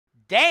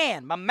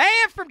Dan, my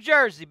man from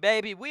Jersey,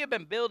 baby. We have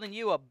been building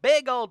you a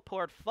big old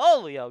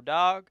portfolio,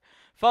 dog.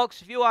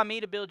 Folks, if you want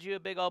me to build you a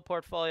big old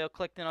portfolio,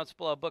 click the notes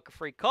below, book a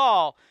free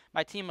call.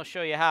 My team will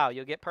show you how.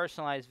 You'll get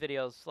personalized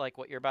videos like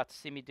what you're about to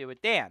see me do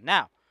with Dan.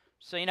 Now,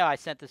 so you know I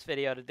sent this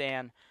video to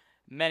Dan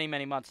many,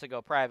 many months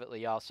ago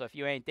privately, y'all. So if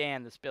you ain't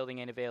Dan, this building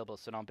ain't available.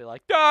 So don't be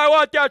like, I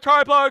want that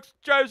triplex.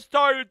 Just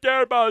talking to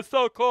Dan about it. It's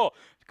so cool.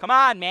 Come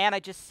on, man. I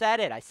just said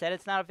it. I said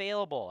it's not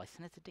available. I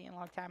sent it to Dan a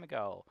long time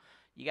ago.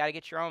 You got to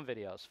get your own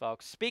videos,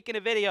 folks. Speaking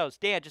of videos,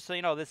 Dan, just so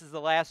you know, this is the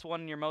last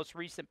one in your most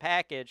recent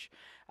package.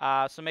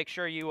 So make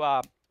sure you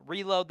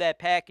reload that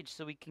package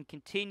so we can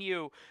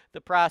continue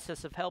the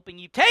process of helping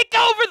you take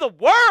over the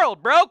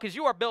world, bro, because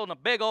you are building a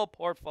big old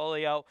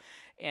portfolio.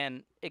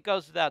 And it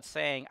goes without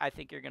saying, I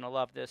think you're going to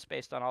love this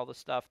based on all the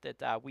stuff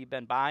that we've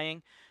been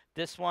buying.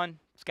 This one,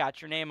 it's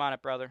got your name on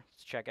it, brother.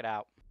 Let's check it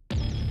out.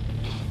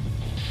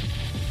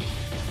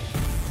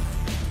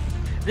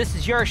 This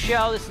is your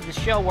show. This is the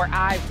show where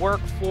I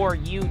work for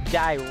you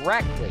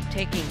directly,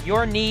 taking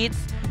your needs.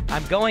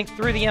 I'm going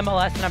through the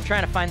MLS, and I'm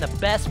trying to find the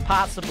best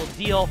possible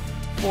deal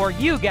for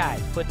you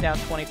guys. Put down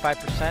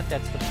 25%.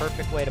 That's the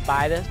perfect way to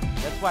buy this.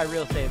 That's why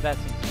real estate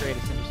investing is the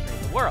greatest industry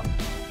in the world.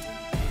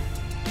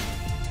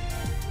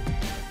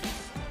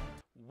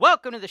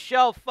 Welcome to the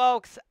show,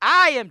 folks.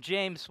 I am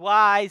James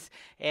Wise,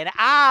 and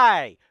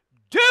I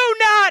do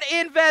not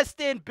invest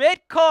in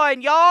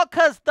Bitcoin, y'all,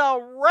 because the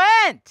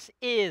rent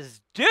is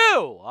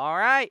due, all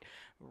right?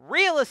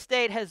 Real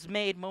estate has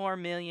made more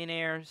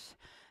millionaires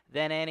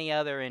than any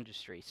other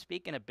industry.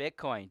 Speaking of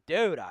Bitcoin,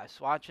 dude, I was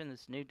watching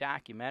this new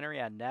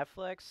documentary on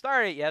Netflix.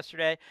 Started it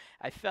yesterday.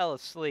 I fell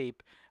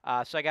asleep,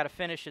 so I got to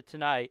finish it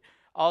tonight.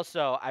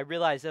 Also, I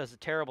realized that was a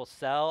terrible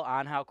sell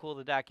on how cool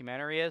the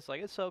documentary is.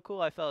 Like, it's so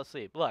cool I fell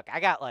asleep. Look, I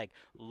got, like,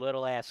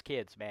 little-ass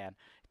kids, man.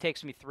 It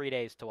takes me 3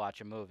 days to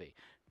watch a movie.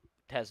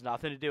 It has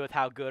nothing to do with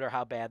how good or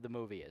how bad the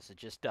movie is. It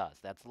just does.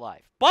 That's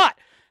life. But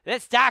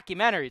this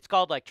documentary, it's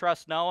called, like,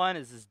 Trust No One,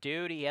 is this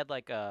dude. He had,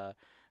 like a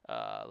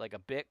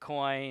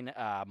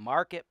Bitcoin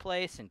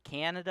marketplace in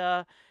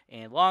Canada.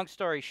 And long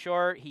story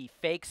short, he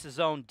fakes his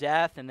own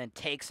death and then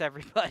takes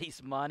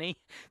everybody's money.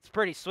 It's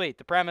pretty sweet.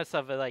 The premise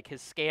of it, like, his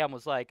scam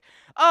was like,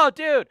 oh,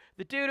 dude,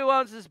 the dude who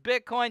owns this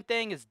Bitcoin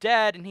thing is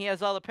dead and he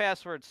has all the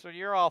passwords, so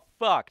you're all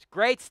fucked.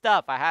 Great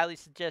stuff. I highly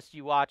suggest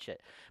you watch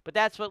it. But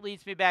that's what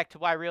leads me back to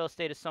why real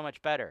estate is so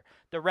much better.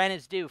 The rent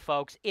is due,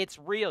 folks. It's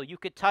real. You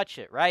could touch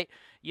it, right?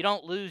 You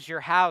don't lose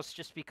your house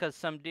just because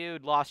some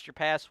dude lost your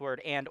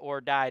password and or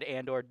died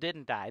and or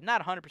didn't die. I'm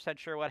not 100%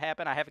 sure what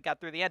happened. I haven't got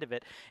through the end of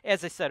it.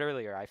 As I said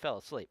earlier, I fell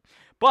asleep.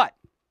 But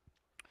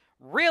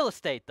real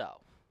estate, though,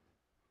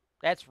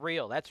 that's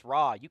real. That's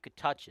raw. You could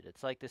touch it.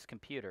 It's like this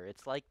computer.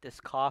 It's like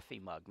this coffee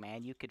mug,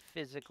 man. You could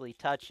physically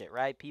touch it,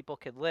 right? People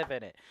could live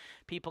in it.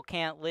 People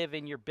can't live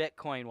in your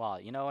Bitcoin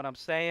wallet. You know what I'm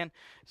saying?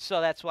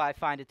 So that's why I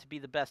find it to be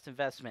the best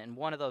investment. And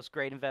one of those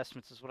great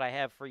investments is what I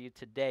have for you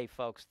today,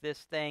 folks. This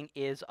thing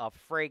is a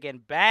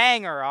friggin'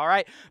 banger, all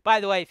right?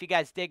 By the way, if you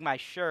guys dig my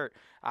shirt,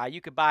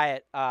 you could buy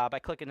it by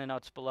clicking the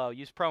notes below.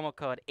 Use promo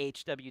code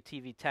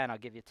HWTV10. I'll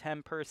give you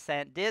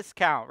 10%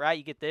 discount, right?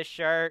 You get this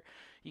shirt.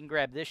 You can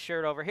grab this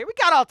shirt over here. We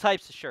got all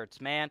types of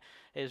shirts, man.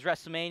 It is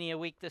WrestleMania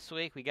week this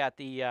week. We got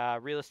the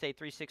Real Estate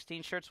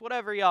 316 shirts,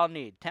 whatever y'all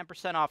need.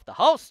 10% off the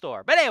whole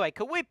store. But anyway,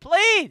 could we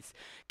please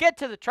get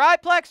to the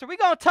triplex? Are we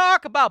going to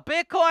talk about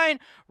Bitcoin,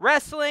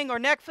 wrestling, or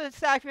Netflix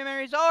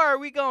documentaries, or are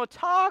we going to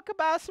talk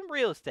about some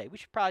real estate? We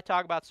should probably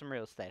talk about some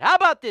real estate. How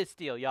about this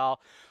deal,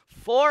 y'all?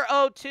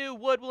 402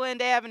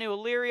 Woodland Avenue,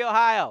 Elyria,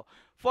 Ohio.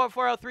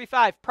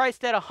 44035,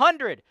 priced at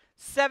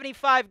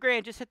 $175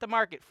 grand. Just hit the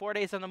market. 4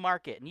 days on the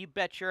market. And you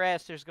bet your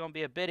ass there's going to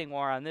be a bidding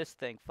war on this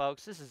thing,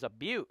 folks. This is a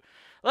beaut.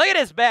 Look at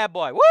this bad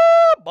boy.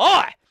 Woo,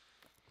 boy.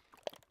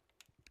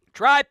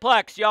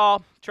 Triplex,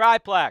 y'all.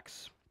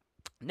 Triplex.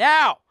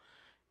 Now,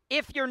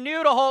 if you're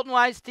new to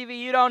HoltonWise TV,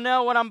 you don't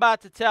know what I'm about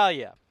to tell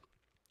you.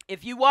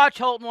 If you watch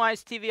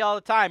HoltonWise TV all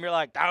the time, you're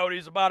like, oh,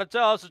 he's about to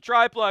tell us the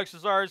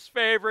triplexes are his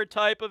favorite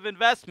type of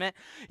investment.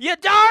 You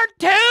darn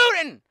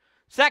tootin'!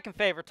 Second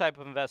favorite type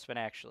of investment,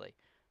 actually.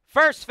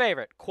 First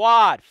favorite,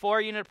 quad,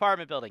 4-unit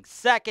apartment building.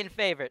 Second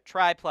favorite,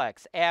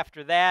 triplex.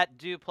 After that,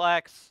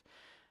 duplex.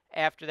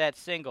 After that,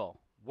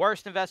 single.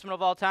 Worst investment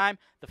of all time,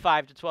 the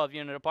 5 to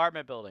 12-unit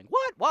apartment building.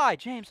 What? Why,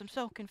 James? I'm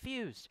so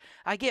confused.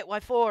 I get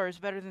why 4 is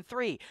better than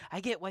 3. I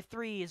get why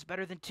 3 is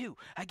better than 2.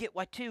 I get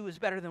why 2 is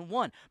better than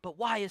 1. But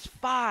why is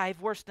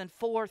 5 worse than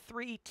 4,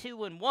 3,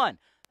 2, and 1?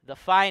 The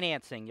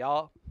financing,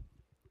 y'all.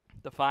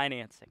 The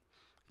financing.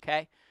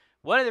 Okay?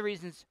 One of the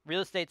reasons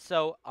real estate's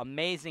so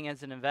amazing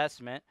as an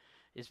investment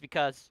is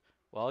because,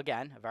 well,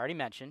 again, I've already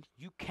mentioned,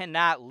 you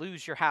cannot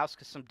lose your house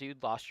because some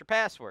dude lost your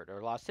password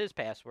or lost his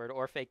password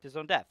or faked his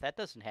own death. That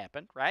doesn't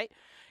happen, right?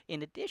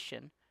 In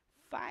addition,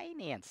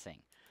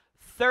 financing.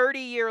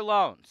 30-year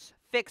loans,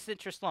 fixed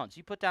interest loans.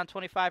 You put down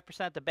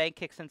 25%, the bank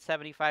kicks in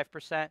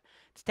 75%.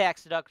 It's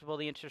tax deductible.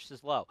 The interest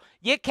is low.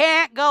 You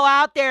can't go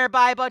out there and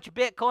buy a bunch of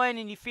Bitcoin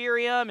and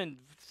Ethereum and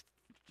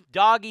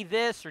doggy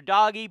this or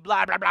doggy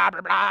blah, blah, blah,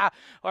 blah, blah,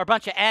 or a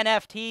bunch of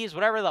NFTs,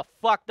 whatever the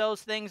fuck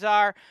those things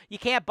are. You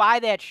can't buy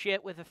that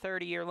shit with a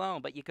 30-year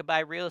loan, but you could buy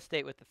real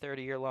estate with a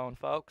 30-year loan,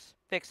 folks.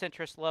 Fixed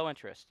interest, low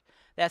interest.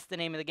 That's the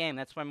name of the game.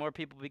 That's why more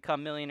people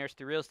become millionaires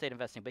through real estate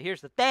investing. But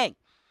here's the thing.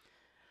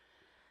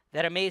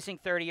 That amazing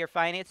 30-year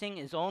financing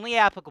is only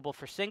applicable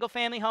for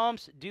single-family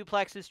homes,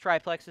 duplexes,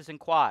 triplexes, and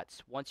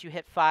quads. Once you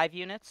hit 5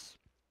 units,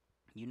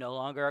 you no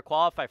longer are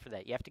qualified for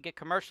that. You have to get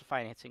commercial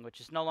financing, which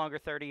is no longer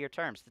 30-year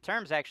terms. The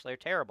terms actually are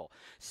terrible,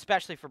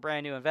 especially for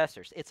brand new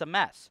investors. It's a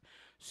mess.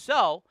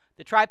 So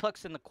the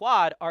triplex and the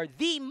quad are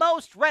the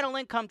most rental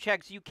income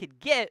checks you could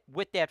get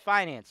with that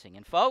financing.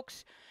 And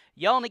folks,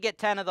 you only get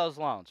 10 of those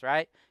loans,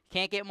 right? You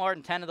can't get more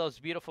than 10 of those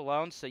beautiful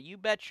loans. So you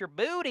bet your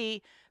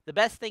booty the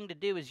best thing to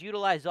do is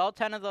utilize all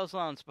 10 of those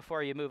loans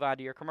before you move on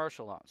to your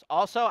commercial loans.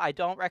 Also, I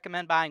don't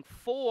recommend buying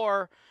buying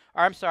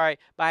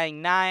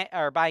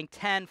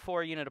 10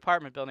 4-unit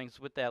apartment buildings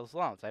with those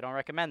loans. I don't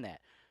recommend that.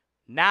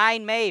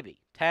 9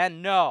 maybe,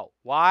 10 no.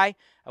 Why?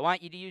 I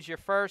want you to use your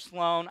first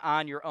loan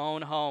on your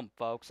own home,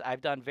 folks.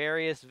 I've done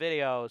various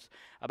videos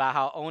about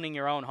how owning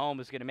your own home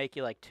is going to make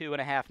you like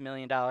 $2.5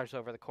 million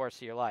over the course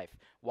of your life.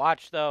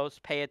 Watch those,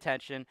 pay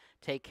attention,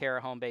 take care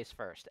of home base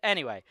first.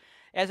 Anyway,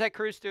 as I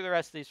cruise through the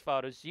rest of these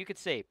photos, you can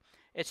see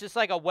it's just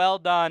like a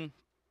well-done,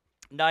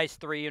 nice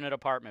 3-unit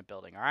apartment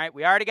building, all right?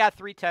 We already got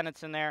 3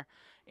 tenants in there,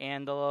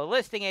 and the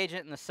listing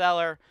agent and the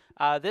seller,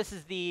 this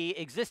is the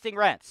existing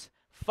rents,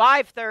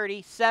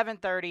 $530,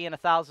 $730, and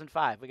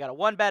 $1,005. We got a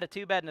 1-bed, a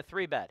 2-bed, and a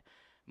 3-bed.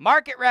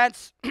 Market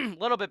rents, a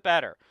little bit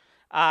better.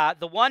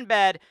 The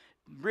 1-bed,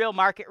 real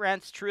market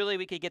rents, truly,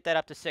 we could get that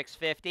up to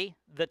 $650.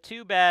 The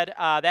 2-bed,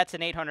 that's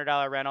an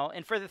 $800 rental.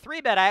 And for the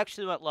 3-bed, I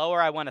actually went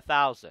lower. I went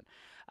 $1,000.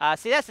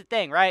 See, that's the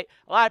thing, right?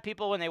 A lot of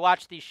people, when they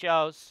watch these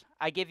shows,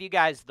 I give you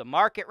guys the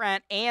market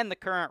rent and the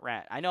current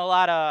rent. I know a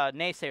lot of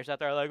naysayers out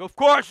there like, of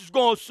course he's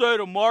going to say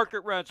the market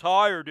rent's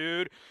higher,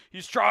 dude.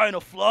 He's trying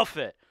to fluff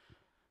it.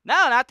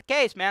 No, not the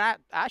case, man.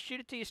 I shoot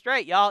it to you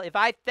straight, y'all. If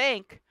I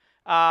think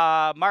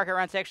market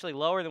rent's actually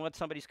lower than what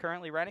somebody's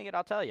currently renting it,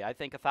 I'll tell you. I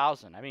think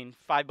 $1,000. I mean,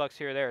 $5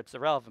 here or there, it's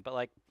irrelevant. But,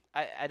 like,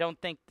 I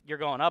don't think you're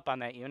going up on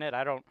that unit.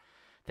 I don't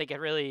think it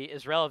really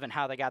is relevant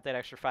how they got that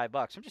extra $5.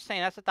 I'm just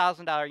saying that's a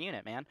 $1,000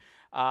 unit, man.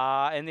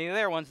 And the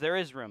other ones, there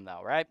is room,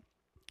 though, right?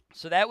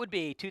 So that would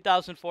be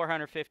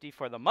 $2,450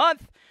 for the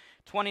month,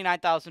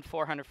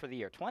 $29,400 for the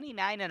year.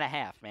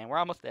 29.5, man. We're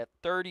almost at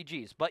 30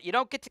 G's. But you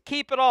don't get to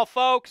keep it all,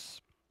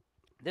 folks.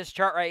 This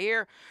chart right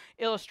here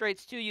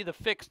illustrates to you the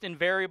fixed and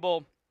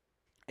variable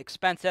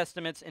expense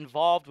estimates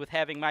involved with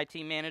having my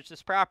team manage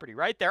this property,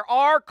 right? There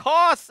are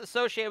costs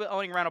associated with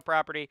owning rental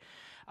property.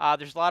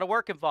 There's a lot of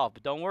work involved,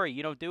 but don't worry,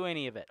 you don't do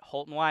any of it.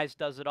 HoltonWise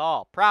does it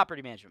all.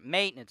 Property management,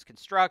 maintenance,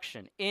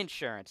 construction,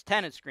 insurance,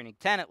 tenant screening,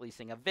 tenant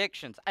leasing,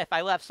 evictions. If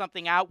I left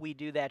something out, we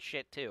do that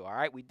shit too, all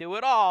right? We do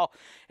it all,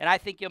 and I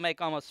think you'll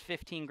make almost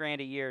 $15,000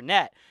 a year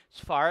net. As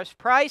far as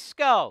price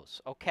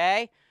goes,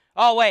 okay?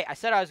 Oh, wait, I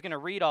said I was going to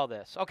read all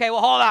this. Okay, well,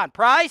 hold on.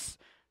 Price?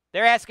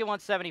 They're asking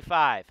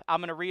 $175.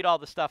 I'm going to read all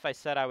the stuff I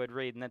said I would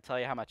read and then tell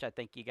you how much I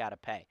think you got to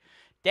pay.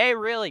 They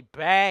really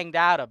banged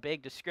out a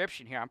big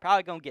description here. I'm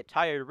probably going to get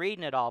tired of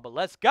reading it all, but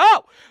let's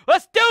go.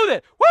 Let's do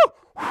this. Woo!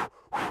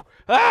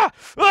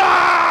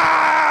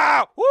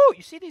 Woo!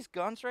 You see these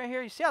guns right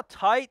here? You see how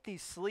tight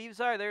these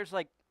sleeves are? There's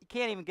like, you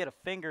can't even get a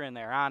finger in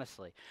there,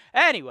 honestly.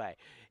 Anyway,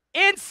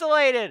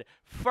 insulated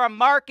from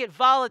market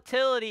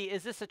volatility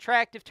is this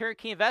attractive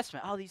turnkey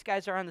investment. Oh, these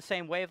guys are on the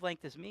same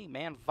wavelength as me,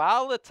 man.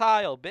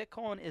 Volatile.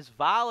 Bitcoin is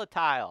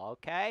volatile,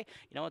 okay?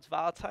 You know what's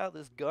volatile?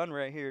 This gun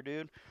right here,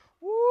 dude.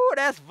 Woo,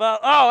 that's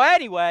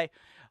anyway,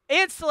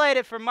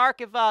 insulated from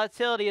market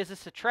volatility is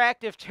this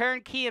attractive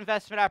turnkey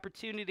investment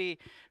opportunity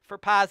for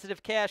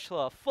positive cash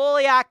flow.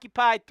 Fully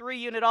occupied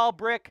 3-unit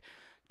all-brick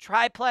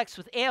triplex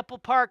with ample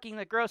parking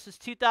that grosses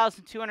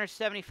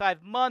 $2,275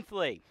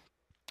 monthly.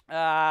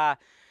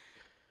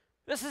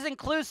 This is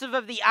inclusive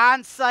of the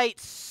on-site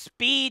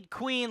Speed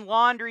Queen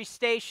laundry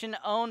station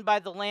owned by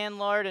the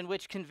landlord and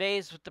which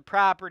conveys with the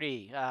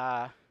property.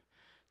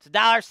 It's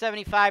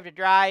 $1.75 to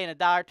dry and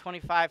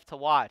 $1.25 to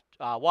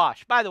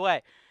wash. By the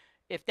way,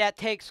 if that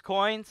takes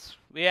coins,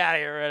 we gotta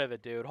get rid of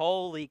it, dude.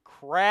 Holy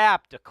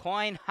crap, the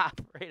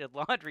coin-operated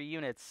laundry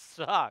units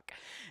suck.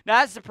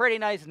 Now, that's a pretty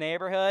nice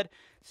neighborhood,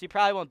 so you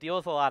probably won't deal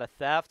with a lot of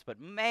theft, but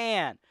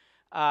man,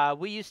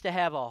 we used to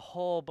have a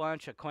whole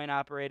bunch of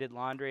coin-operated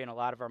laundry in a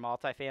lot of our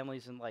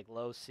multifamilies in like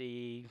low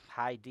C,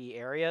 high D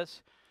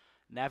areas.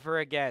 Never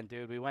again,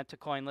 dude. We went to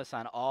coinless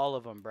on all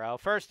of them, bro.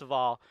 First of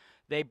all,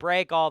 they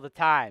break all the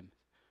time.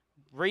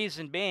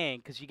 Reason being,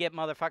 because you get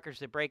motherfuckers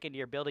that break into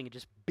your building and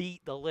just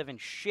beat the living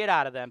shit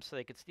out of them so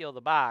they could steal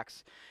the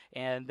box.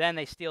 And then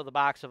they steal the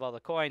box of all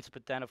the coins,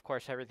 but then, of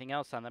course, everything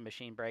else on the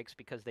machine breaks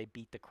because they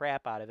beat the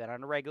crap out of it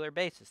on a regular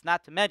basis.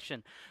 Not to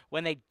mention,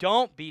 when they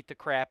don't beat the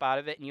crap out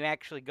of it and you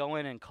actually go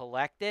in and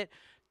collect it,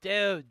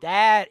 dude,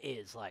 that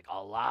is like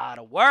a lot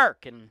of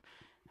work. And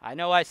I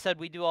know I said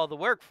we do all the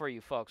work for you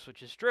folks,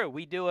 which is true.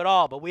 We do it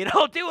all, but we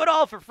don't do it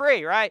all for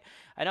free, right?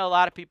 I know a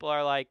lot of people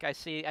are like, I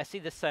see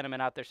this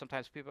sentiment out there.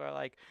 Sometimes people are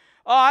like,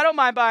 oh, I don't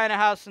mind buying a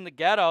house in the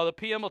ghetto. The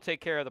PM will take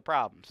care of the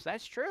problems.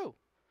 That's true.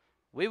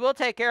 We will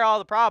take care of all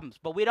the problems,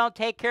 but we don't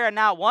take care of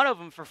not one of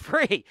them for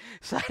free.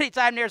 So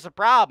anytime there's a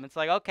problem, it's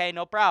like, okay,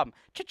 no problem.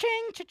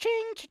 Cha-ching,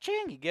 cha-ching,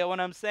 cha-ching. You get what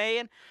I'm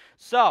saying?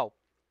 So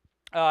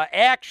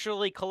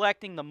actually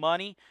collecting the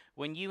money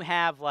when you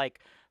have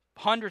like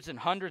hundreds and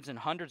hundreds and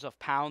hundreds of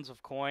pounds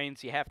of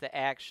coins, you have to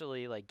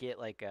actually like get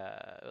like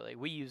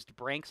we used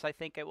Brinks, I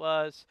think it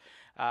was.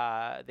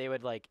 They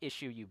would like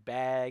issue you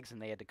bags,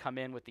 and they had to come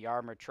in with the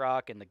armored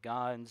truck and the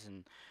guns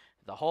and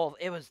the whole.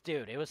 It was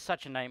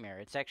such a nightmare.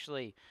 It's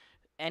actually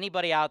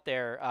anybody out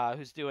there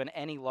who's doing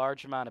any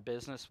large amount of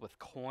business with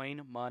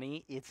coin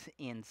money, it's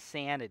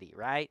insanity,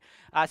 right?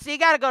 So you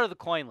got to go to the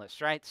coin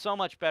list, right? So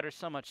much better,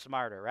 so much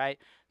smarter, right?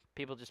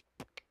 People just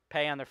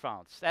pay on their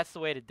phones. That's the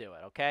way to do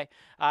it, okay?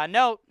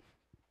 Note,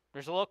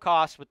 there's a little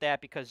cost with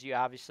that because you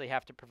obviously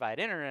have to provide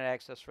internet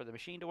access for the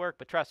machine to work,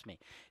 but trust me,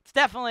 it's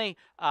definitely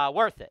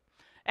worth it.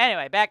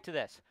 Anyway, back to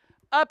this.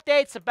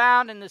 Updates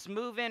abound in this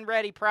move-in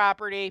ready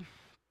property.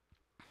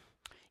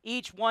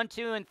 Each 1,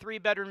 2, and 3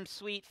 bedroom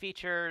suite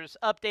features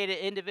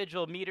updated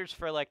individual meters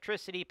for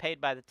electricity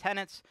paid by the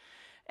tenants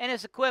and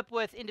is equipped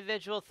with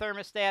individual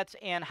thermostats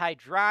and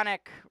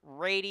hydronic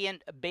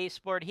radiant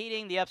baseboard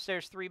heating. The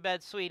upstairs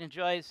 3-bed suite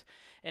enjoys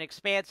an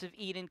expansive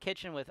eat-in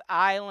kitchen with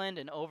island,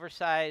 an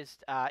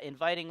oversized,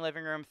 inviting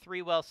living room,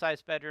 3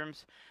 well-sized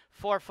bedrooms,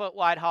 4-foot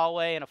wide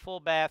hallway, and a full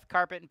bath.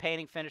 Carpet and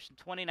painting finished in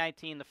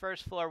 2019. The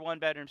first floor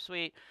 1-bedroom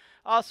suite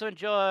also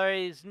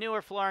enjoys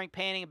newer flooring,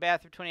 painting, and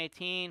bathroom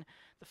 2018.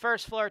 The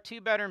first floor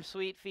 2-bedroom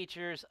suite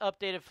features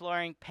updated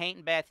flooring, paint,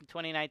 and bath in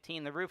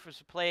 2019. The roof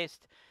was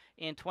replaced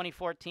in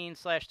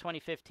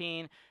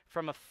 2014/2015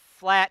 from a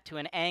flat to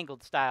an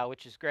angled style,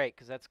 which is great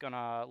because that's going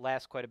to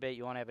last quite a bit.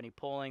 You won't have any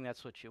pulling.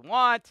 That's what you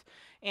want.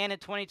 And in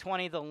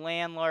 2020, the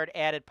landlord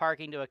added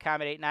parking to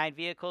accommodate 9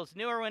 vehicles.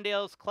 Newer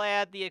windows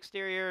clad the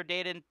exterior,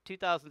 dated in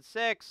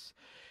 2006.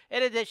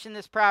 In addition,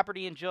 this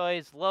property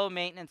enjoys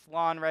low-maintenance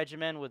lawn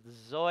regimen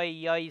with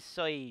zoysia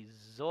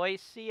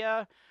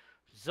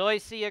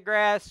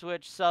grass,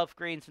 which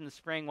self-greens in the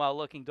spring while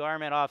looking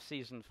dormant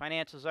off-season.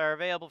 Financials are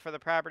available for the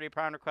property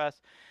upon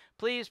request.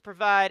 Please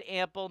provide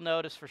ample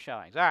notice for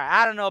showings. All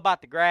right, I don't know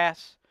about the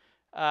grass.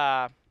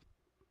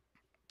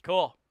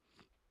 Cool.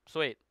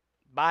 Sweet.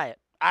 Buy it.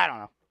 I don't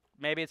know.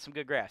 Maybe it's some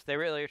good grass. They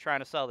really are trying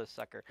to sell this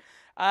sucker.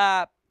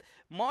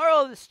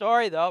 Moral of the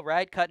story, though,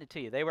 right? Cutting it to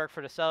you. They work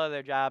for the seller.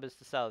 Their job is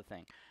to sell the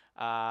thing.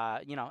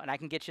 You know, and I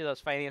can get you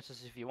those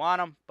financials if you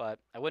want them, but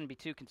I wouldn't be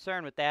too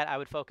concerned with that. I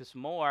would focus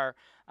more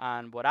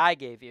on what I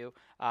gave you,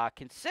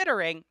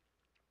 considering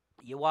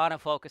you want to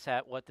focus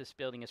at what this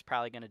building is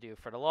probably going to do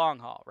for the long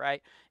haul,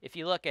 right? If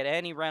you look at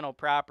any rental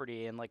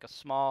property in like a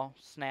small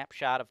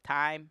snapshot of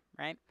time,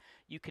 right,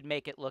 you could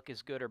make it look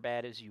as good or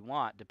bad as you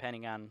want,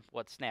 depending on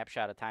what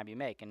snapshot of time you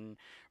make. In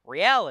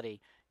reality,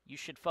 you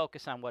should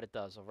focus on what it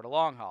does over the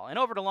long haul. And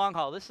over the long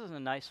haul, this is a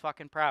nice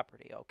fucking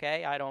property,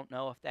 okay? I don't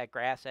know if that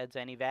grass adds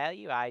any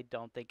value. I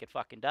don't think it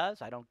fucking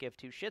does. I don't give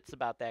 2 shits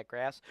about that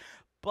grass.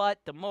 But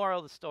the moral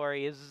of the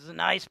story is this is a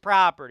nice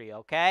property,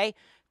 okay?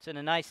 It's in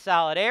a nice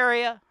solid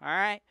area, all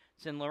right?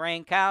 It's in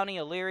Lorain County,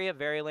 Elyria,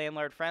 very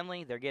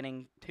landlord-friendly. They're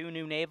getting 2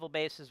 new naval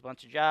bases,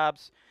 bunch of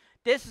jobs.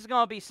 This is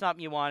going to be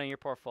something you want in your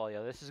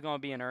portfolio. This is going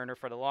to be an earner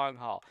for the long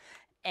haul.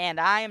 And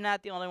I am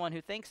not the only one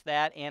who thinks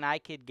that, and I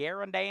could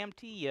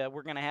guarantee you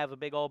we're going to have a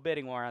big old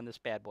bidding war on this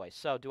bad boy.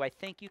 So do I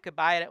think you could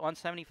buy it at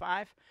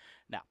 $175?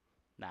 No,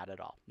 not at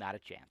all. Not a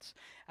chance.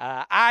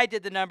 I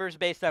did the numbers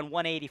based on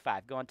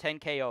 $185, going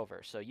 $10K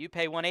over. So you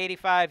pay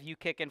 $185, you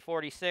kick in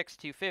 $46,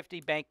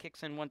 $250, bank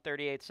kicks in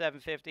 $138,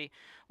 $750.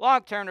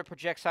 Long term, it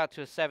projects out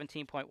to a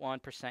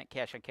 17.1%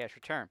 cash-on-cash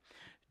return.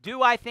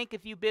 Do I think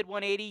if you bid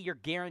 $180, you're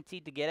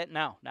guaranteed to get it?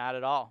 No, not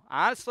at all.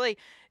 Honestly,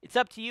 it's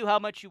up to you how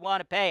much you want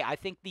to pay. I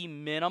think the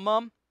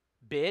minimum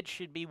bid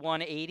should be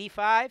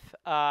 $185,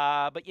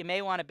 but you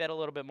may want to bid a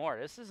little bit more.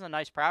 This is a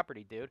nice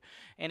property, dude.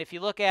 And if you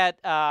look at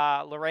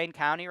Lorain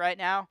County right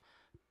now,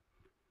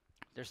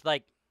 there's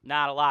like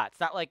not a lot.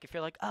 It's not like if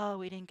you're like, oh,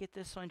 we didn't get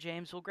this one,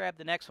 James, we'll grab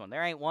the next one.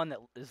 There ain't one that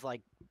is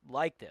like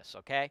this,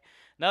 okay?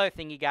 Another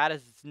thing you got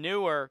is it's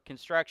newer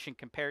construction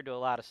compared to a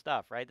lot of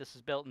stuff, right? This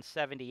is built in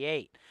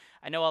 78.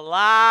 I know a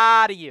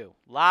lot of you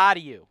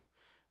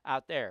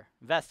out there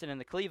invested in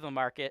the Cleveland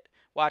market,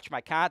 watch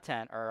my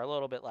content, are a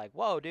little bit like,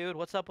 whoa, dude,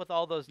 what's up with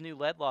all those new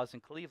lead laws in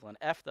Cleveland?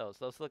 F those.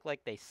 Those look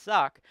like they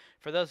suck.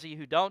 For those of you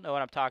who don't know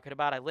what I'm talking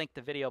about, I linked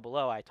the video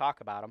below. I talk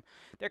about them.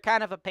 They're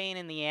kind of a pain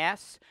in the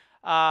ass.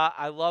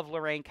 I love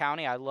Lorain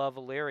County. I love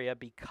Elyria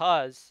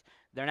because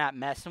they're not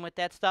messing with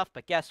that stuff.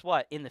 But guess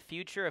what? In the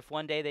future, if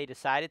one day they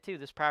decided to,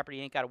 this property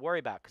ain't got to worry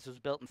about because it was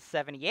built in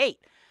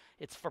 78.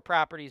 It's for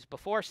properties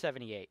before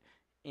 78.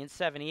 In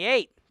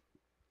 78,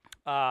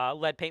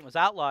 lead paint was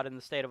outlawed in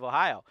the state of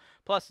Ohio.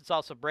 Plus, it's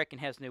also brick and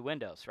has new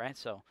windows, right?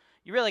 So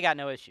you really got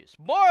no issues.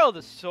 Moral of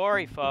the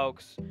story,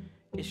 folks,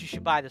 is you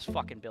should buy this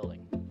fucking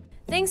building.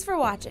 Thanks for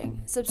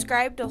watching.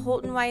 Subscribe to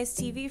HoltonWise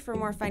TV for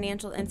more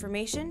financial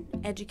information,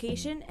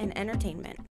 education, and entertainment.